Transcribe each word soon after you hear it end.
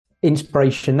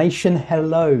Inspiration Nation,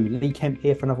 hello. Lee Kemp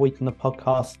here for another week on the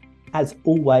podcast. As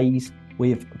always,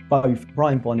 with both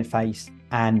Ryan Boniface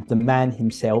and the man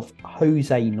himself,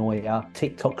 Jose Neuer,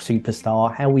 TikTok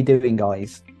superstar. How are we doing,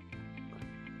 guys?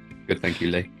 Good, thank you,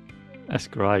 Lee. That's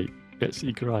great.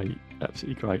 Absolutely great.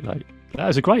 Absolutely great, Lee. That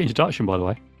was a great introduction, by the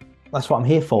way. That's what I'm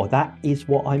here for. That is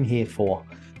what I'm here for.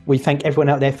 We thank everyone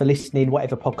out there for listening,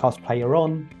 whatever podcast player you're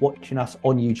on, watching us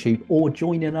on YouTube, or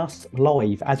joining us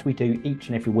live as we do each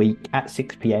and every week at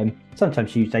 6 p.m,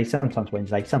 sometimes Tuesday, sometimes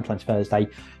Wednesday, sometimes Thursday.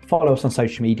 Follow us on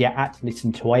social media at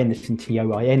Listen to IN, Listen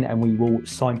TOIN, and we will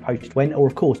signpost when, or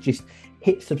of course, just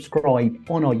hit subscribe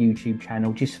on our YouTube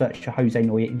channel. Just search for Jose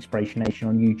Neuer Inspiration Nation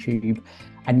on YouTube,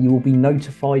 and you will be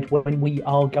notified when we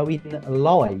are going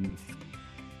live.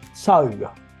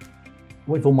 So,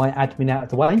 with all my admin out of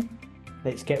the way,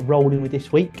 let's get rolling with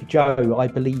this week. Joe, I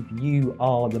believe you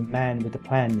are the man with the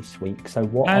plan this week. So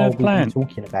what are we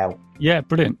talking about? Yeah,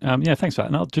 brilliant. Yeah, thanks for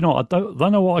that. Now, do you know what? I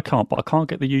don't know what I can't, but I can't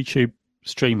get the YouTube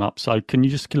stream up. So can you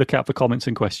just look out for comments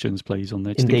and questions, please, on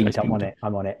there? Indeed, I'm on it.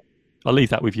 I'll leave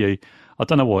that with you. I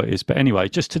don't know what it is, but anyway,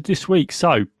 just to this week.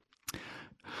 So,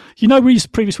 you know,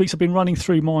 previous weeks I've been running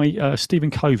through my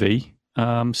Stephen Covey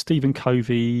 7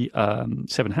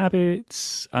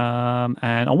 Habits,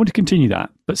 and I want to continue that,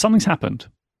 but something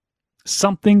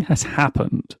has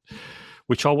happened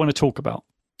which I want to talk about.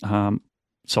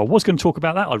 So I was going to talk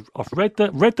about that. I've read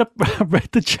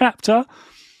the chapter,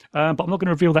 but I'm not going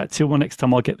to reveal that till the next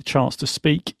time I get the chance to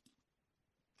speak.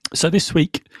 So this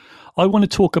week I want to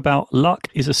talk about luck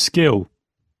is a skill.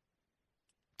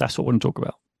 That's what I want to talk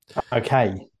about.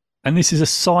 Okay. And this is a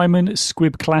Simon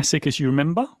Squibb classic, as you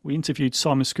remember. We interviewed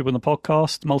Simon Squibb on the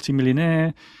podcast,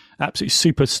 multi-millionaire, absolute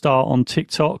superstar on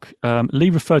TikTok. Lee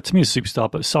referred to me as a superstar,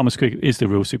 but Simon Squibb is the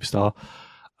real superstar.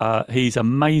 He's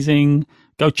amazing.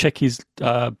 Go check out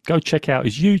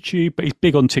his YouTube, but he's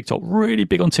big on TikTok, really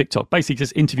big on TikTok. Basically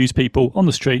just interviews people on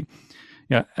the street.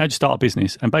 Yeah, how'd you start a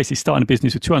business? And basically starting a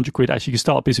business with 200 quid, actually you can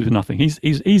start a business with nothing. He's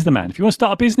the man. If you want to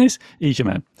start a business, he's your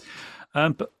man.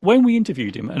 But when we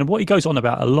interviewed him, and what he goes on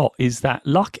about a lot is that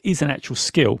luck is an actual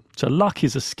skill. So luck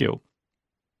is a skill.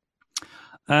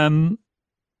 Do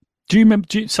you remember?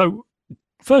 So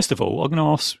first of all, I'm going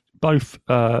to ask both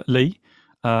Lee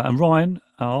and Ryan.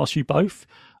 I'll ask you both.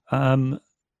 Do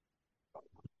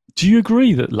you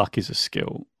agree that luck is a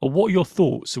skill, or what are your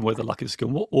thoughts on whether luck is a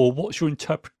skill, or what's your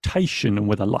interpretation on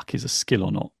whether luck is a skill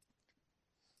or not?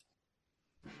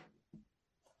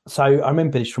 So I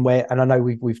remember this from where, and I know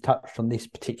we've touched on this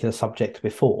particular subject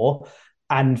before,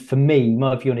 and for me,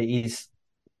 my view on it is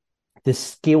the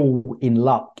skill in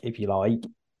luck, if you like,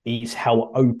 is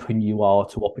how open you are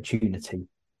to opportunity.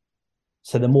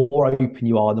 So the more open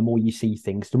you are, the more you see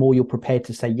things, the more you're prepared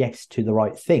to say yes to the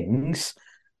right things,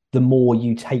 the more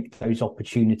you take those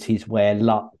opportunities where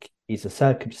luck is a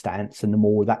circumstance, and the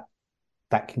more that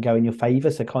can go in your favor.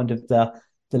 So kind of the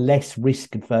less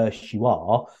risk adverse you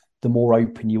are, the more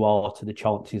open you are to the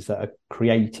chances that are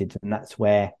created. And that's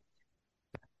where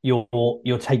you're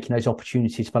taking those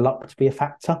opportunities for luck to be a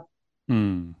factor.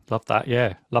 Love that.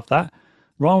 Yeah, love that.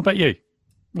 Ryan, what about you?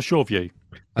 What's your view?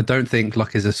 I don't think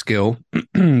luck is a skill,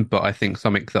 but I think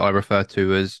something that I refer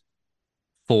to as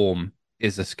form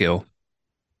is a skill.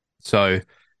 So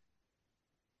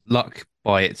luck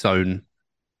by its own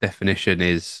definition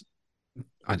is,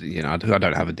 I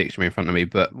don't have a dictionary in front of me,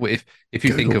 but if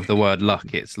you think of the word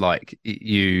luck, it's like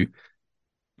you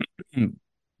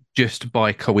just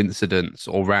by coincidence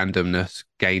or randomness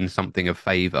gain something of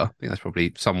favor. I think that's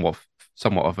probably somewhat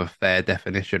of a fair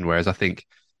definition. Whereas I think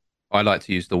I like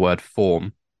to use the word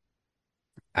form,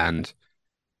 and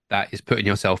that is putting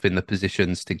yourself in the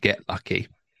positions to get lucky.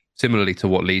 Similarly to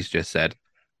what Lee's just said,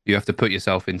 you have to put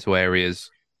yourself into areas.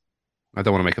 I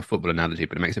don't want to make a football analogy,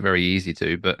 but it makes it very easy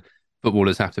to. But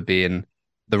footballers have to be in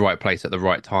the right place at the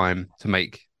right time to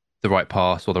make the right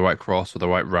pass or the right cross or the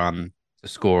right run to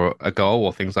score a goal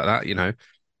or things like that. You know,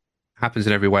 happens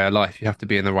in every way of life. You have to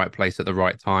be in the right place at the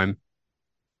right time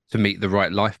to meet the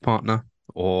right life partner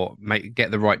or get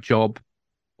the right job,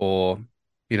 or,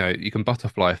 you know, you can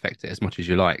butterfly effect it as much as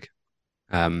you like.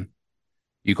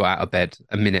 You got out of bed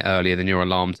a minute earlier than your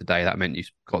alarm today. That meant you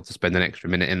got to spend an extra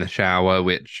minute in the shower,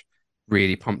 which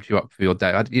really pumped you up for your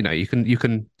day. You know, you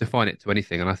can define it to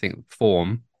anything. And I think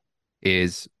form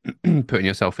is putting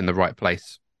yourself in the right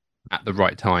place at the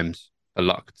right times for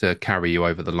luck to carry you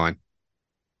over the line.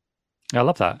 Yeah, I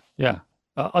love that. Yeah,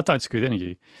 I don't disagree with any of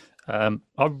you.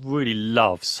 I really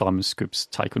love Simon Squibb's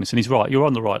take on this, and he's right. You're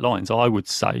on the right lines, I would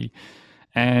say.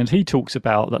 And he talks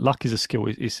about that luck is a skill.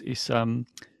 It's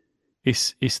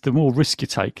the more risk you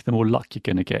take, the more luck you're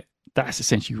going to get. that's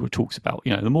essentially what it talks about.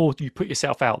 The more you put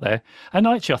yourself out there. And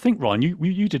actually, I think, Ryan,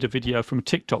 you did a video from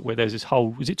TikTok where there's this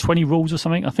whole, was it 20 rules or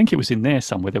something? I think it was in there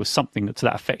somewhere. There was something to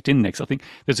that effect in there. 'Cause I think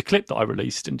there's a clip that I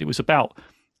released and it was about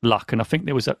luck. And I think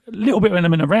there was a little bit of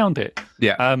element around it.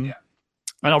 Yeah. And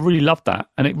I really loved that.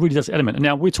 And it really does element. And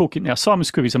now we're talking, Simon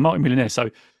Squibb is a multimillionaire. So,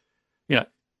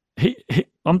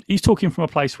 he's talking from a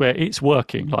place where it's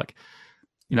working. Like,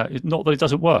 it's not that it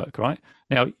doesn't work, right?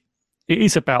 Now, it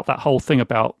is about that whole thing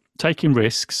about taking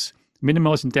risks,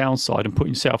 minimizing downside, and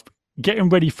putting yourself, getting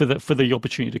ready for the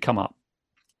opportunity to come up.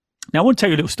 Now, I want to tell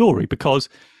you a little story because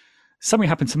something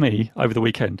happened to me over the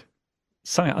weekend.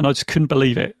 And I just couldn't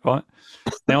believe it. Right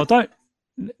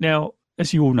now,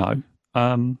 as you all know,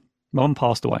 my mum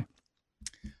passed away,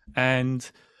 and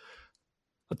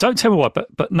don't tell me why,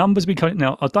 but numbers been coming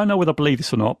now. I don't know whether I believe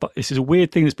this or not, but this is a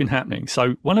weird thing that's been happening.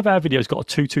 So one of our videos got a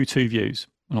 222 views.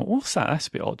 I'm like, what's that? That's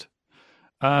a bit odd.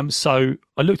 So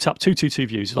I looked up 222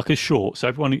 views, like a short. So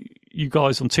everyone, you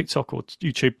guys on TikTok or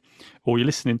YouTube, or you're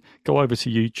listening, go over to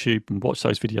YouTube and watch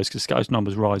those videos because those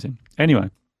numbers rising. Anyway,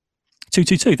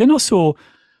 222. Then I saw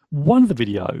one of the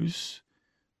videos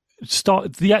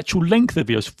start. The actual length of the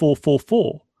video is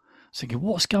 444. I was thinking,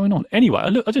 what's going on? Anyway,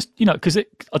 I just, because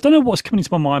I don't know what's coming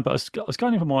into my mind, but I was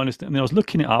going into my mind, and then I was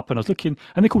looking it up, and and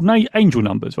they're called angel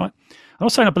numbers, right? I'm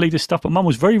not saying I believe this stuff, but Mum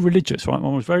was very religious, right?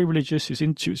 Mum was very religious.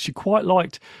 She quite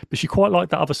liked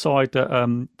that other side that,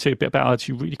 tell you a bit about her.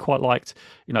 She really quite liked,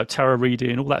 tarot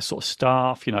reading, all that sort of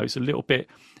stuff. It's a little bit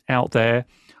out there.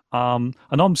 And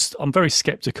I'm very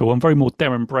skeptical. I'm very more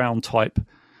Derren Brown type.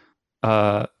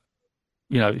 This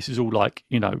is all like,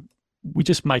 we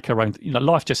just make our own,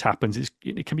 life just happens.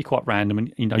 It can be quite random,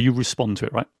 and, you respond to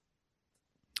it, right?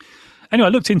 Anyway, I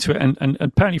looked into it, and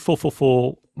apparently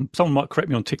 444, someone might correct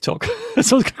me on TikTok.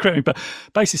 Someone's going to correct me, but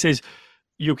basically says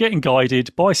you're getting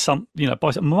guided by some, my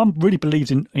mum really believes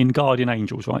in guardian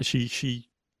angels, right? She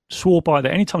swore by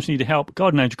that anytime she needed help,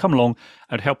 guardian angel come along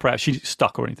and help her out. She's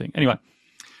stuck or anything. Anyway,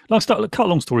 cut a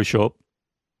long story short,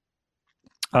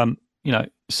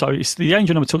 so it's the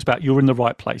angel number talks about you're in the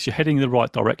right place, you're heading in the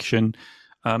right direction,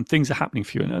 things are happening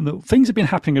for you, and the things have been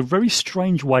happening a very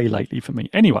strange way lately for me.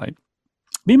 Anyway,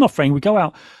 me and my friend, we go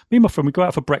out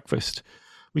for breakfast.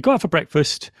 Every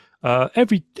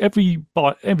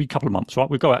couple of months, right?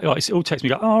 We go out. It all texts me,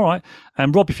 go, oh, all right.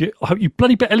 And Rob, I hope you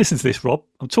bloody better listen to this, Rob.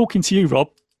 I'm talking to you, Rob.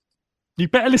 You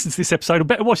better listen to this episode, or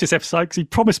better watch this episode, because he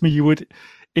promised me you would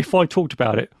if I talked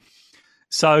about it.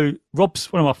 So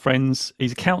Rob's one of my friends.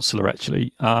 He's a counsellor,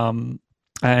 actually, and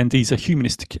he's a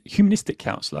humanistic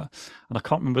counsellor. And I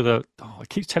can't remember he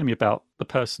keeps telling me about the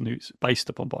person who's based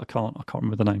upon, but I can't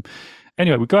remember the name.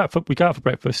 Anyway, we go out for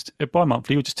breakfast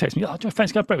bi-monthly. He'll just text me, do you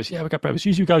fancy going to breakfast? Yeah, we go to breakfast.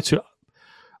 Usually we go to,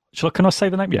 can I say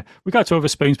the name? Yeah, we go to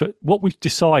Wetherspoons, but what we've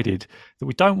decided that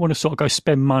we don't want to sort of go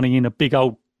spend money in a big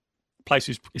old place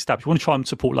who's established. We want to try and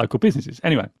support local businesses.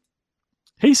 Anyway,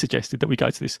 he suggested that we go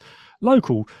to this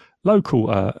local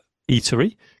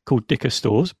eatery called Dicker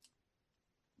Stores,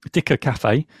 Dicker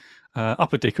Cafe,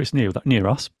 Upper Dicker. It's near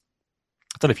us.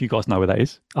 I don't know if you guys know where that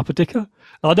is. Upper Dicker.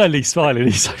 I know Lee's smiling.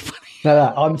 He's so funny.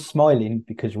 No, I'm smiling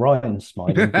because Ryan's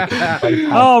smiling.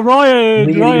 Oh,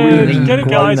 Ryan! Ryan, get it,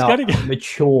 guys. Get it.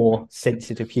 Mature,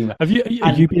 sensitive humour. Have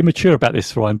you been mature about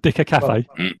this, Ryan? Dicker Cafe.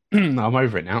 No, I'm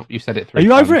over it now. You said it 3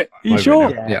 times. Are you over it? Are you sure?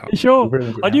 Yeah. You sure?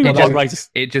 I knew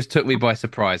it just took me by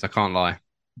surprise. I can't lie.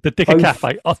 The Dicker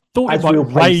Cafe. I thought it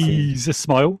might raise a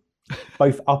smile.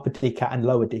 Both Upper Dicker and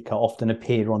Lower Dicker often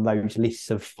appear on those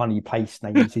lists of funny place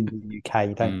names in the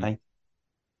UK, don't they?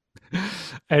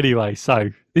 Anyway, so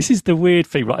this is the weird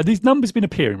thing, right? These numbers been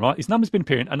appearing, right? These numbers been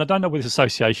appearing, and I don't know whether it's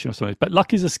association or something, but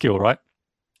luck is a skill, right?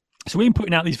 So we've been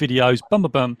putting out these videos,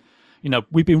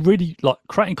 we've been really like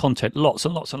creating content, lots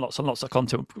and lots and lots and lots of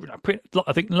content.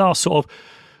 I think the last sort of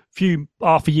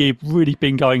half a year really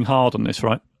been going hard on this,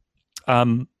 right?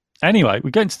 Anyway,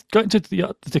 we go into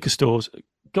the Dicker Stores,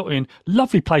 got in,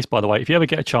 lovely place, by the way. If you ever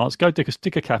get a chance, go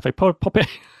Dicker Cafe, pop it.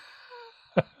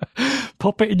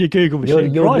 Pop it in your Google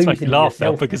machine. Ryan's making me laugh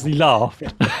now because he laughed.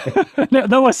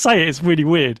 No, I say it's really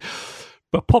weird.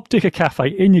 But pop Dicker Cafe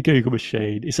in your Google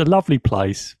machine. It's a lovely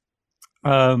place.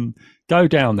 Go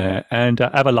down there and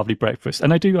have a lovely breakfast.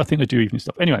 And I think they do evening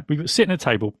stuff. Anyway, we were sitting at a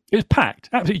table. It was packed,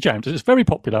 absolutely jammed. It's very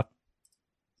popular.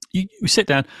 We sit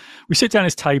down at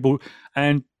this table,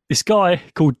 and this guy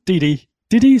called Didi,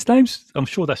 his name's, I'm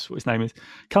sure that's what his name is,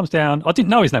 comes down. I didn't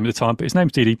know his name at the time, but his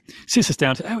name's Didi. Sits us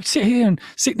down. We sit here and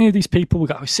sit near these people. We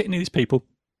go, we're sitting near these people.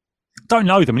 Don't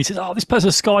know them. And he says, this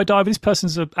person's a skydiver. This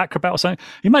person's an acrobat or something.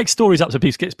 He makes stories up so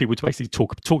he gets people to basically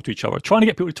talk to each other, trying to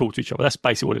get people to talk to each other. That's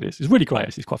basically what it is. It's really great.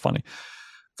 It's quite funny.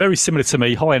 Very similar to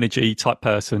me, high energy type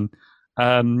person.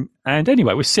 And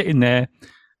anyway, we're sitting there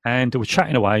and we're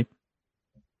chatting away.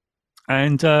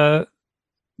 And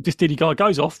this Didi guy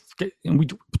goes off, and we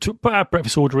put our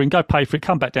breakfast order in, go pay for it,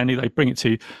 come back down here, they bring it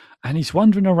to you. And he's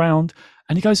wandering around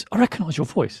and he goes, I recognise your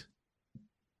voice.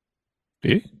 Do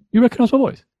you? You recognise my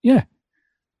voice? Yeah.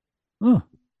 Oh,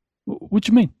 what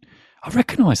do you mean? I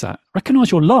recognise that. Recognise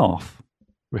your laugh.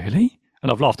 Really?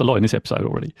 And I've laughed a lot in this episode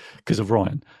already because of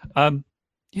Ryan.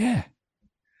 Yeah.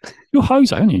 You're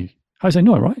Jose, aren't you? Jose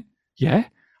Noy, right? Yeah.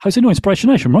 Jose Noy Inspiration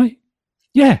Nation, right?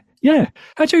 Yeah.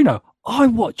 How do you know? I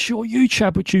watch your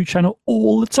YouTube channel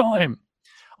all the time.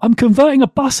 I'm converting a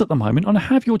bus at the moment and I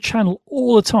have your channel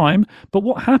all the time. But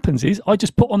what happens is I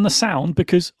just put on the sound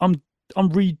because I'm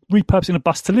repurposing a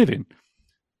bus to live in.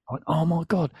 I went, oh my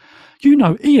God. You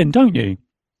know Ian, don't you?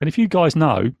 And if you guys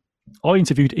know, I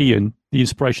interviewed Ian, the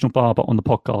inspirational barber, on the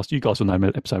podcast. You guys will know him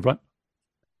in the episode, right?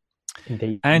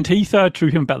 Indeed. And he third through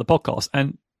him about the podcast.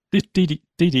 And this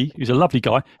Didi, who's a lovely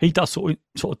guy, he does sort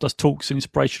of does talks and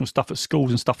inspirational stuff at schools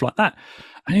and stuff like that.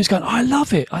 And he was going, I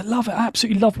love it. I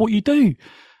absolutely love what you do.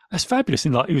 That's fabulous.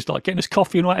 And he was getting us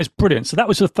coffee and all that. It's brilliant. So that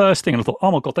was the first thing. And I thought,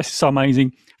 oh my God, this is so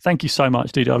amazing. Thank you so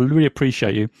much, Didi. I really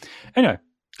appreciate you. Anyway,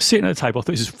 sitting at the table, I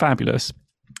thought this is fabulous.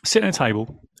 Sitting at the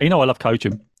table, I love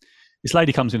coaching. This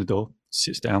lady comes in the door,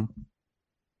 sits down,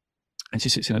 and she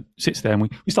sits there, and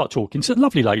we start talking. It's a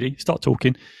lovely lady. Start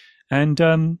talking, and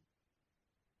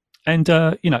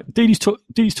Didi's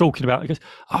talking about. He goes,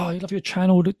 "Oh, I love your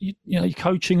channel. Your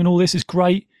coaching and all this is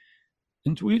great."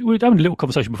 And we were having a little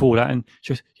conversation before that, and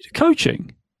she goes, "You do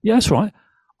coaching? Yeah, that's right.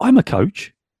 I'm a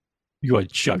coach." You were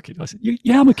joking. I said,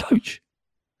 "Yeah, I'm a coach."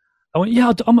 I went,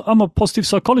 "Yeah, I'm a positive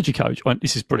psychology coach." I went,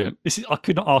 "This is brilliant. I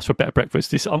could not ask for a better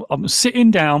breakfast. I'm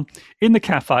sitting down in the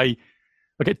cafe.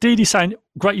 I get Didi saying,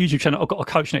 great YouTube channel. I've got a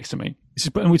coach next to me.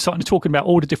 And we're starting to talking about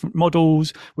all the different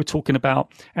models. We're talking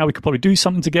about how we could probably do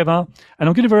something together. And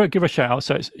I'm going to give her a shout out.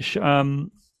 So it's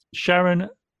Sharon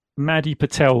Maddie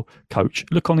Patel coach.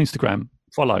 Look on Instagram,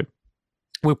 follow.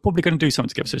 We're probably going to do something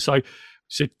together.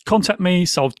 So contact me.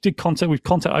 So we've contact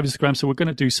over Instagram. So we're going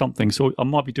to do something. So I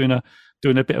might be doing a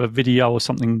bit of a video or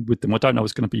something with them. I don't know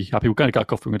what's going to be happy. We're going to go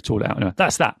coffee. We're going to talk it out. Anyway,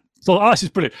 that's that. So this is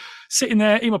brilliant. Sitting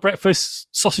there, eat my breakfast,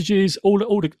 sausages, all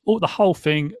the whole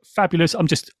thing, fabulous. I'm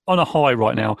just on a high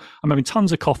right now. I'm having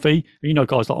tons of coffee. You know,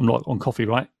 guys, I'm on coffee,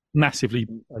 right? Massively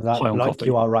high on coffee.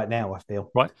 You are right now, I feel.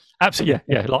 Right, absolutely,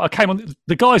 yeah. I came on.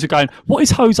 The guys are going, "What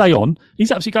is Jose on?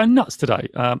 He's absolutely going nuts today."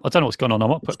 I don't know what's going on. I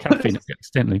might put caffeine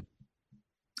accidentally.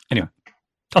 Anyway,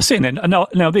 I was sitting there.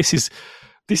 Now this is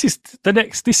the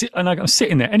next. And I'm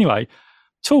sitting there anyway,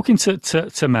 talking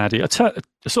to Maddie. I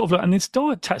sort of, and this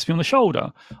guy taps me on the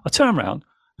shoulder. I turn around.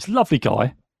 It's a lovely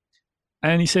guy,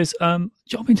 and he says, "I've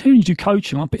been hearing you do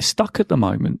coaching. I'm a bit stuck at the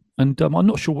moment, and I'm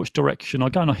not sure which direction I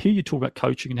go. And I hear you talk about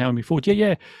coaching and how we move forward.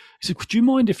 Yeah." He said, "Could you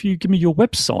mind if you give me your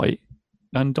website,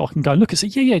 and I can go and look?" I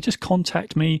said, "Yeah. Just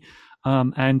contact me,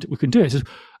 and we can do it." He says,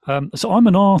 so I'm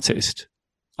an artist.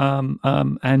 And I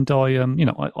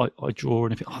draw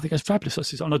and everything. I think that's fabulous. I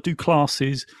says, and I do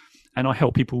classes and I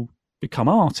help people become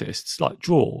artists, like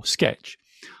draw, sketch.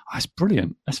 That's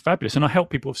brilliant. That's fabulous. And I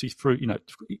help people obviously through,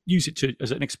 use it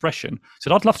as an expression. I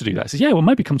said, I'd love to do that. I said, yeah, well,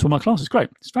 maybe come to one of my classes. Great.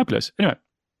 It's fabulous. Anyway,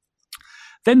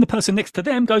 then the person next to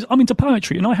them goes, I'm into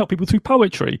poetry and I help people through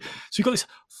poetry. So you've got this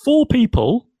 4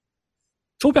 people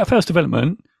talk about first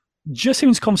development, just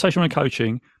having this conversation around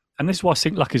coaching. And this is why I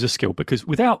think luck is a skill, because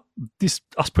without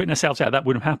us putting ourselves out, that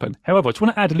wouldn't have happened. However, I just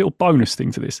want to add a little bonus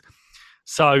thing to this.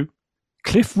 So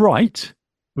Cliff Wright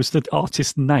was the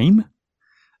artist's name.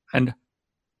 And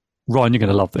Ryan, you're going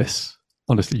to love this.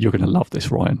 Honestly, you're going to love this,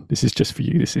 Ryan. This is just for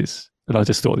you. And I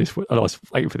just thought this, and I was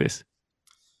waiting for this.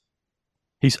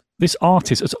 This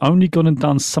artist has only gone and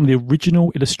done some of the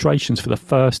original illustrations for the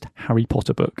first Harry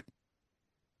Potter book.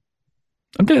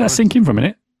 I'm going to let that sink in for a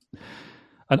minute.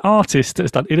 An artist that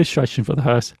has done illustration for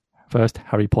the first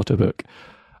Harry Potter book.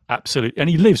 Absolutely. And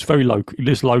he lives very local. He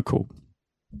lives local.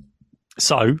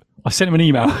 So I sent him an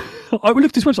email. I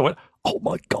looked at his website. I went, oh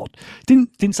my God.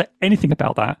 Didn't say anything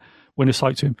about that when I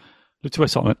spoke to him. Looked at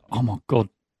his website and went, oh my God,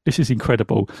 this is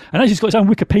incredible. And actually he's got his own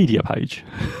Wikipedia page.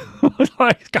 I was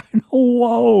like going,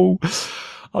 oh, whoa.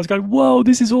 I was going, whoa,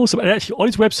 this is awesome. And actually on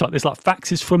his website, there's like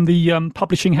faxes from the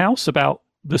publishing house about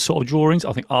the sort of drawings.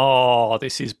 I think, oh,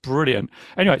 this is brilliant.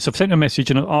 Anyway, so I've sent him a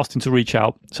message and I asked him to reach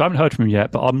out. So I haven't heard from him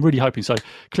yet, but I'm really hoping. So,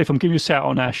 Cliff, I'm giving you a shout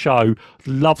on our show.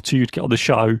 Love to get on the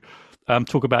show,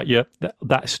 talk about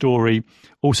that story.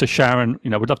 Also, Sharon,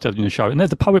 we'd love to have you on the show. And there's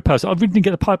the poet person. I really didn't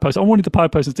get the poet person. I wanted the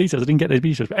poet person's details. I didn't get their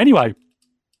details. But anyway,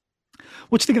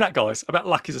 what do you think of that, guys? About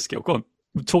luck is a skill. Go on,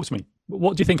 talk to me.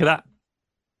 What do you think of that?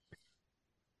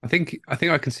 I think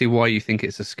I can see why you think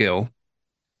it's a skill.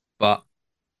 But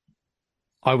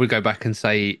I would go back and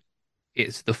say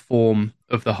it's the form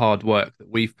of the hard work that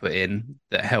we've put in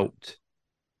that helped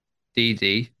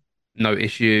Dee no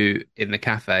issue in the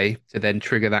cafe to then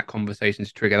trigger that conversation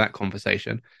to trigger that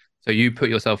conversation. So you put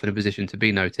yourself in a position to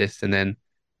be noticed, and then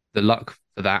the luck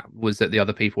for that was that the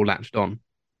other people latched on.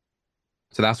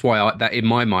 So that's why that in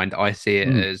my mind I see it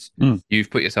as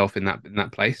you've put yourself in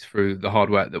that place through the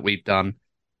hard work that we've done,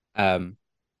 kind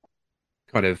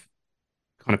of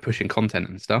pushing content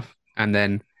and stuff. And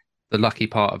then the lucky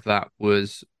part of that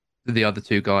was the other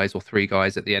two guys or three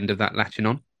guys at the end of that latching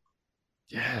on.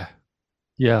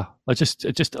 Yeah. I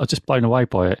just blown away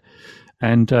by it.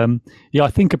 And I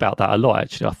think about that a lot,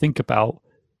 actually. I think about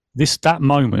that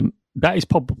moment. That is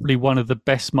probably one of the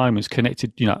best moments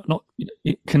connected,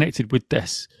 connected with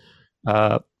this,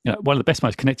 one of the best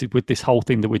moments connected with this whole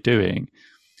thing that we're doing.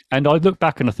 And I look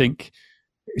back and I think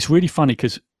it's really funny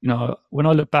because, when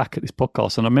I look back at this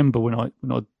podcast, and I remember when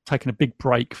I'd taken a big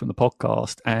break from the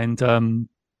podcast and,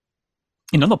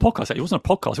 not podcast, it wasn't a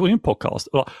podcast, it wasn't even a podcast.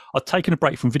 I'd taken a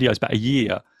break from videos about a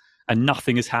year and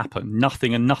nothing has happened.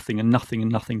 Nothing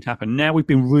happened. Now we've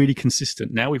been really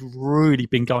consistent. Now we've really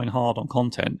been going hard on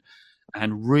content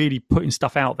and really putting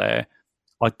stuff out there.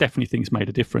 I definitely think it's made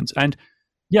a difference. And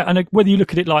and whether you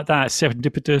look at it like that,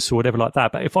 serendipitous or whatever like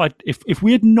that, but if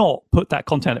we had not put that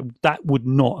content, that would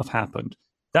not have happened.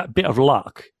 That bit of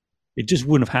luck, it just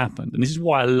wouldn't have happened. And this is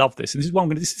why I love this. And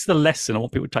this is the lesson I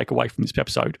want people to take away from this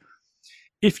episode.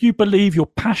 If you believe you're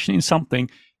passionate in something,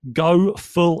 go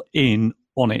full in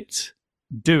on it.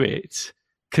 Do it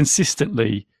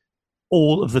consistently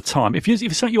all of the time. If it's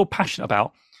something you're passionate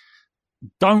about,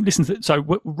 don't listen to it. So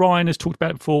what Ryan has talked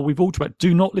about it before. We've all talked about,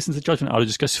 do not listen to the judgment.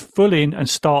 Just go full in and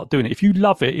start doing it. If you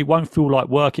love it, it won't feel like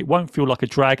work. It won't feel like a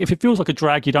drag. If it feels like a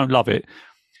drag, you don't love it.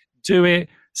 Do it,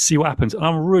 see what happens. And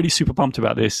I'm really super pumped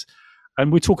about this.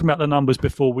 And we're talking about the numbers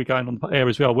before we're going on the air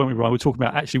as well, weren't we, Ryan? We're talking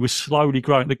about actually we're slowly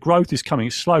growing. The growth is coming.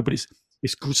 It's slow, but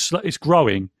it's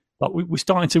growing. Like we're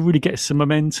starting to really get some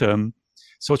momentum.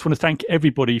 So I just want to thank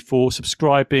everybody for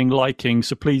subscribing, liking.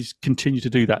 So please continue to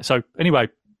do that. So anyway,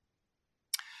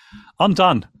 I'm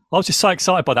done. I was just so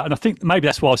excited by that. And I think maybe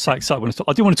that's why I was so excited when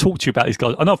I didn't want to talk to you about these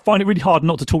guys. And I find it really hard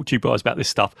not to talk to you guys about this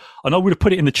stuff. And I would have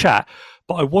put it in the chat,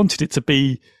 but I wanted it to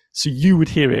be so you would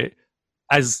hear it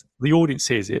as the audience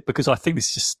hears it, because I think this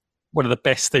is just one of the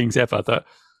best things ever, that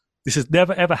this has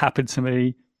never, ever happened to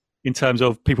me in terms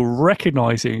of people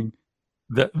recognizing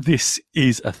that this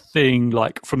is a thing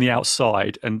like from the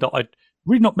outside, and that I'd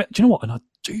really not met. Do you know what? And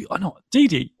I know,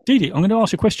 Dee, I'm going to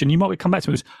ask you a question. You might come back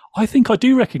to this. I think I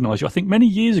do recognize you. I think many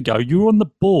years ago you were on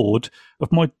the board of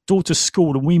my daughter's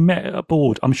school and we met at a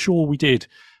board. I'm sure we did.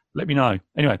 Let me know.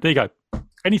 Anyway, there you go.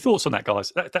 Any thoughts on that,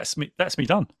 guys? That's me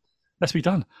done. That's me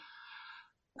done.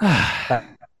 That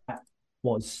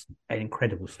was an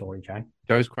incredible story, Joe.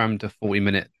 Joe's crammed a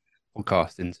 40-minute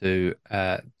podcast into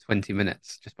 20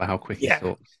 minutes just by how quick he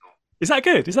talks. Is that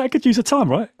good? Is that a good use of time,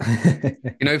 right?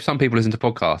 Some people listen to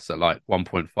podcasts at like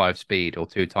 1.5 speed or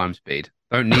 2 times speed.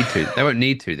 They won't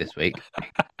need to this week.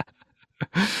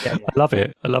 I love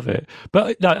it.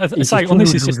 But no, as I say, on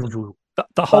this is just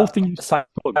the whole thing. So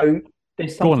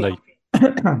there's go on, Lee.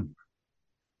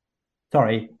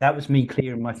 Sorry, that was me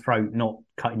clearing my throat, not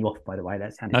cutting you off, by the way.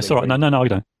 That sounded it's all right. No, I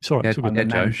don't. It's all right. It's all good.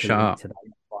 Joe, shut up. Today.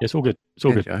 Yeah, it's all good. It's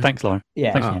all good. Joe. Thanks, Lauren.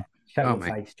 Yeah, thanks, shut your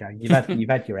face, Joe. You've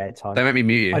had your airtime. Don't make me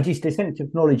mute you. I just essentially to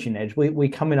acknowledge, Ed, we're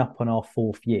coming up on our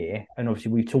 4th year, and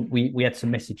obviously we had some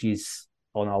messages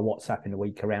on our WhatsApp in the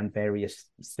week around various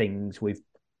things with,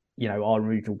 our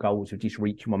original goals of just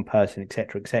reaching one person,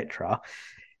 etc., etc.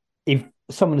 If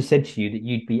someone had said to you that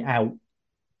you'd be out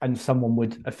and someone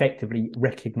would effectively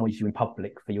recognise you in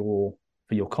public for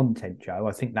your content, Joe,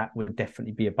 I think that would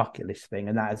definitely be a bucket list thing,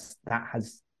 and that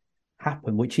has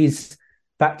happened, which is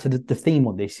back to the theme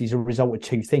on this is a result of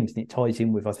 2 things, and it ties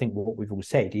in with I think what we've all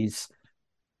said is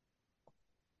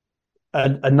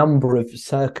a number of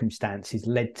circumstances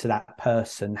led to that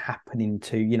person happening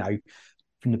to,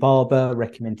 from the barber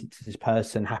recommended to this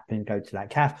person, happening to go to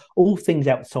that cafe, all things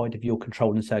outside of your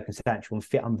control and circumstantial and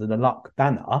fit under the luck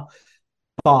banner.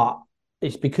 But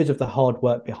it's because of the hard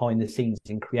work behind the scenes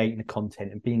in creating the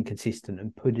content and being consistent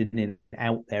and putting it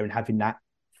out there and having that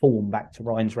form, back to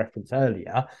Ryan's reference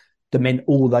earlier, that meant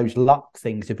all those luck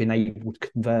things have been able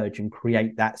to converge and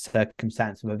create that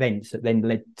circumstance of events that then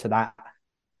led to that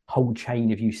whole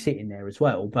chain of you sitting there as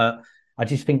well. But I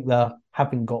just think that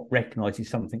having got recognised is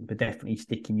something, but definitely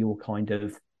sticking your kind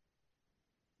of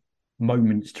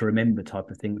moments to remember type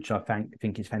of thing, which I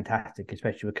think is fantastic,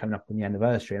 especially we're coming up on the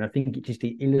anniversary. And I think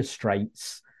it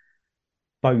illustrates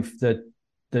both the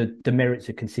the merits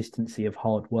of consistency of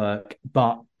hard work,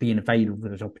 but being available for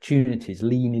those opportunities,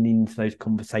 leaning into those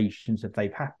conversations if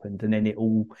they've happened, and then it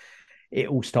all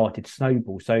started to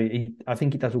snowball. So I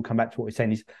think it does all come back to what we're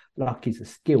saying is luck is a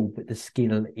skill, but the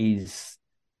skill is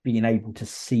being able to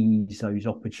seize those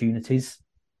opportunities.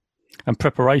 And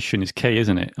preparation is key,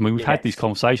 isn't it? I mean, we've had these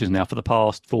conversations now for the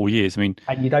past 4 years. I mean,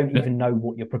 and you don't even know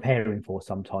what you're preparing for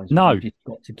sometimes. No, you've just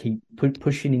got to keep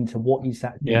pushing into what is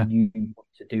that thing you want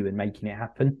to do and making it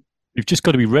happen. You've just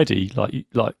got to be ready. Like you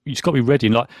just got to be ready.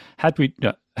 And like,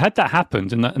 had that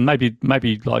happened, and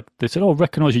maybe like they said, "Oh,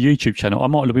 recognise your YouTube channel," I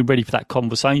might have been ready for that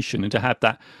conversation and to have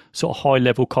that sort of high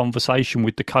level conversation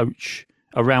with the coach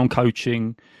around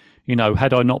coaching. You know,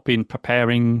 had I not been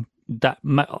preparing, I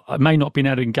may not have been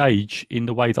able to engage in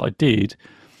the way that I did.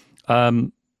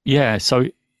 So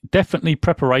definitely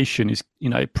preparation is,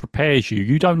 it prepares you.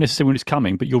 You don't necessarily when it's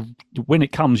coming, but when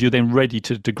it comes, you're then ready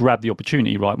to grab the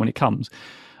opportunity right when it comes.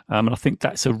 And I think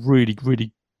that's a really,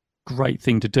 really great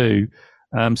thing to do.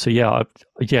 And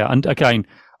again,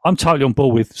 I'm totally on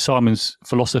board with Simon's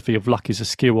philosophy of luck is a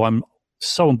skill. I'm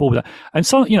so on board with that. And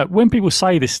so, when people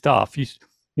say this stuff,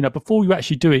 before you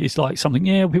actually do it, it's like something,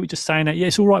 people just saying that,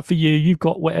 it's all right for you. You've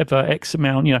got whatever X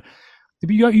amount,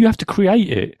 you have to create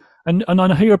it. And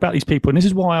I hear about these people, and this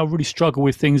is why I really struggle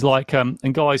with things like,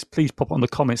 and guys, please pop on the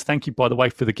comments. Thank you, by the way,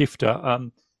 for the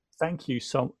gifter. Thank you.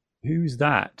 So who's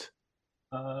that?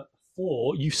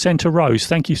 You sent a rose.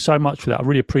 Thank you so much for that. I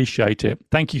really appreciate it.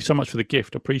 Thank you so much for the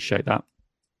gift. Appreciate that.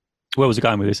 Where was I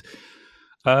going with this?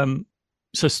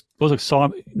 So was it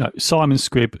Simon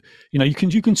Squibb?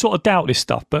 You can sort of doubt this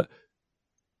stuff, but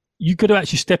you got to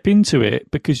actually step into it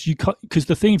because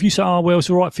the thing, if you say, "Oh, well, it's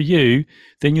all right for you,"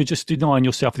 then you're just denying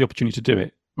yourself the opportunity to do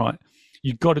it. Right?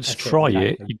 You've got to just try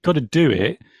it. You've got to do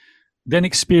it, then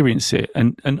experience it.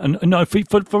 And no,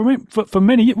 for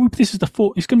many, this is the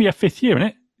fourth. It's going to be our fifth year, isn't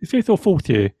it? The fifth or fourth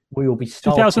year? We will be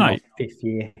starting 2008 fifth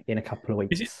year in a couple of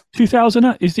weeks. Is it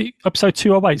 2008? Is it episode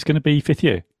 208? It's going to be fifth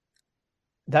year.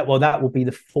 That will be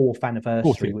the fourth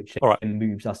anniversary, which then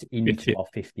moves us into our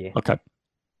fifth year. Okay.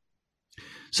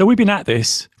 So we've been at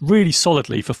this really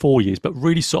solidly for 4 years, but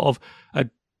really sort of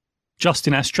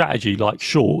adjusting our strategy, like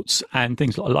shorts and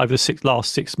things like over the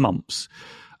last 6 months,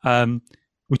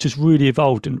 which has really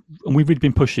evolved, and we've really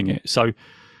been pushing it. So,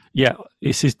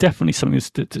 this is definitely something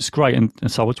that's great. And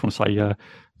so I just want to say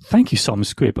thank you, Simon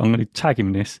Squibb. I'm going to tag him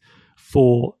in this,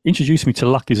 for introducing me to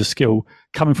luck as a skill,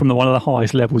 coming from one of the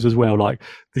highest levels as well. Like,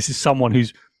 this is someone who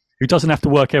doesn't have to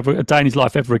work a day in his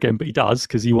life ever again, but he does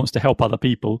because he wants to help other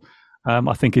people.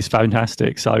 I think is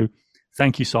fantastic. So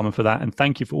thank you, Simon, for that. And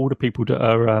thank you for all the people that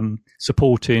are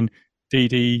supporting. Dee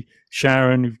Dee,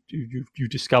 Sharon, you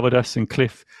discovered us, and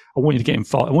Cliff. I want you to get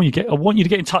involved. I want you to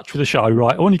get in touch with the show,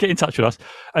 right? I want you to get in touch with us,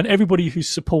 and everybody who's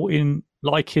supporting,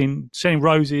 liking, sending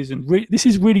roses, and this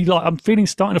is really like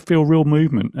starting to feel real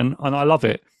movement, and I love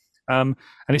it. And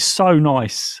it's so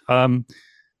nice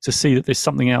to see that there's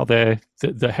something out there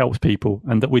that helps people,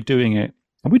 and that we're doing it,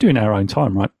 and we're doing it in our own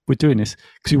time, right? We're doing this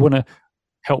because we want to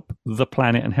help the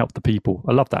planet and help the people.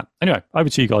 I love that. Anyway, over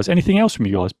to you guys. Anything else from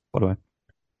you guys, by the way?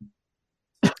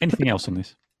 Anything else on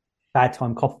this? Bad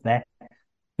time cough there.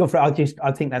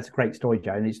 I think that's a great story,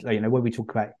 Joe. And it's when we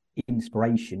talk about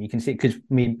inspiration, you can see, because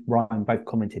me and Ryan both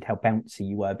commented how bouncy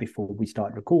you were before we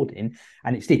started recording,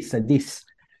 and it's this. So this,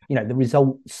 the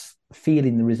results,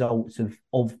 feeling the results of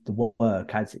the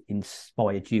work has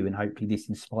inspired you, and hopefully this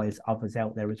inspires others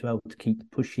out there as well to keep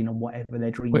pushing on whatever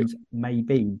their dreams may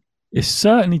be. It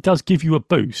certainly does give you a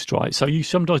boost, right? So you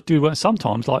sometimes do.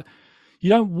 Sometimes like, you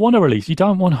don't want to release. You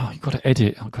don't want. You've got to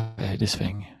edit. I've got to edit this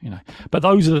thing, But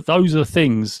those are the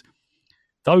things.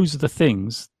 Those are the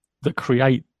things that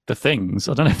create the things.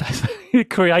 I don't know if that's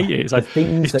create it. So the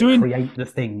things that create the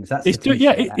things. That's it's doing.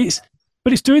 Yeah,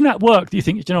 but it's doing that work that you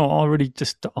think, I really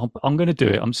just. I'm going to do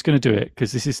it. I'm just going to do it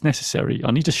because this is necessary.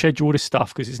 I need to schedule all this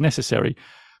stuff because it's necessary.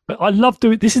 But I love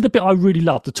doing. This is the bit I really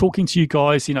love. The talking to you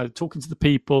guys. Talking to the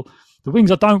people. The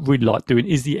things I don't really like doing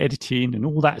is the editing and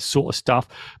all that sort of stuff.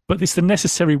 But it's the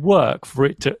necessary work for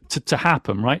it to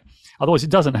happen, right? Otherwise, it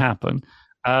doesn't happen.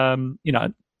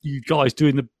 You guys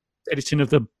doing the editing of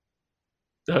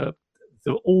the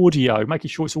audio, making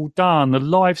sure it's all done, the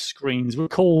live screens,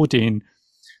 recording.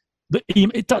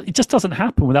 It just doesn't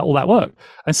happen without all that work.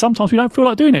 And sometimes we don't feel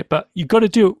like doing it, but you've got to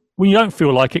do it when you don't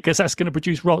feel like it, because that's going to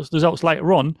produce results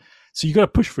later on. So you've got to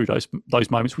push through those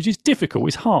moments, which is difficult.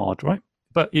 It's hard, right?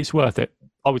 But it's worth it.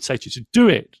 I would say to you, to do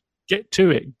it, get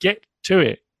to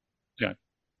it.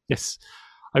 Yes.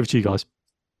 Over to you guys.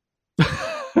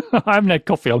 I haven't had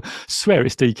coffee. I swear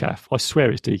it's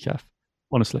decaf.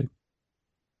 Honestly.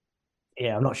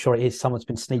 Yeah, I'm not sure it is. Someone's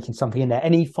been sneaking something in there.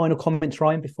 Any final comments,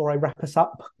 Ryan, before I wrap us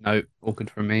up? No, all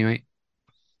good from me, mate.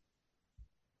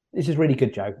 This is really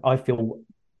good, Joe. I feel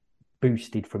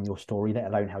boosted from your story, let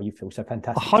alone how you feel. So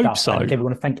fantastic I hope stuff. so. And again, we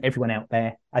want to thank everyone out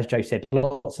there. As Joe said,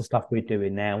 lots of stuff we're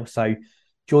doing now. So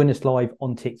join us live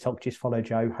on TikTok. Just follow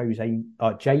Jay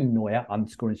Neuer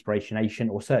 _Inspiration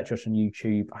or search us on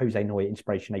YouTube, Jose Neuer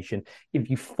Inspiration Nation. If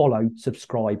you follow,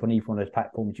 subscribe on either one of those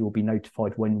platforms, you will be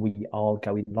notified when we are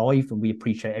going live. And we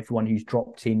appreciate everyone who's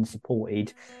dropped in,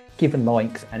 supported, given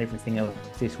likes and everything else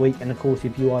this week. And of course,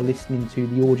 if you are listening to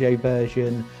the audio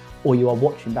version or you are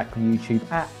watching back on YouTube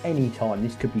at any time,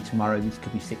 this could be tomorrow, this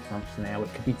could be 6 months from now,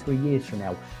 it could be 3 years from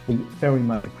now, we very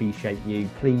much appreciate you.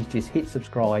 Please just hit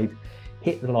subscribe,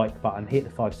 hit the like button, hit the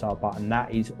 5-star button.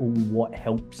 That is all what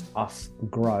helps us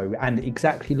grow. And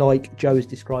exactly like Joe has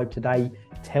described today,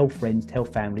 tell friends, tell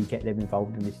family, get them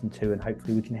involved and listen to, and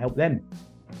hopefully we can help them.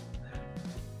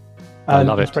 I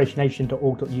love it.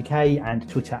 InspirationNation.org.uk and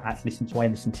Twitter at Listen to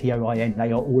Anderson, TOIN.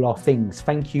 They are all our things.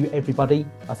 Thank you, everybody.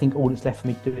 I think all that's left for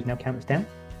me to do is now count us down.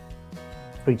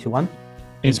 3, 2, 1.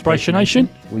 Inspiration Nation.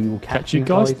 We will catch you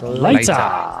guys later.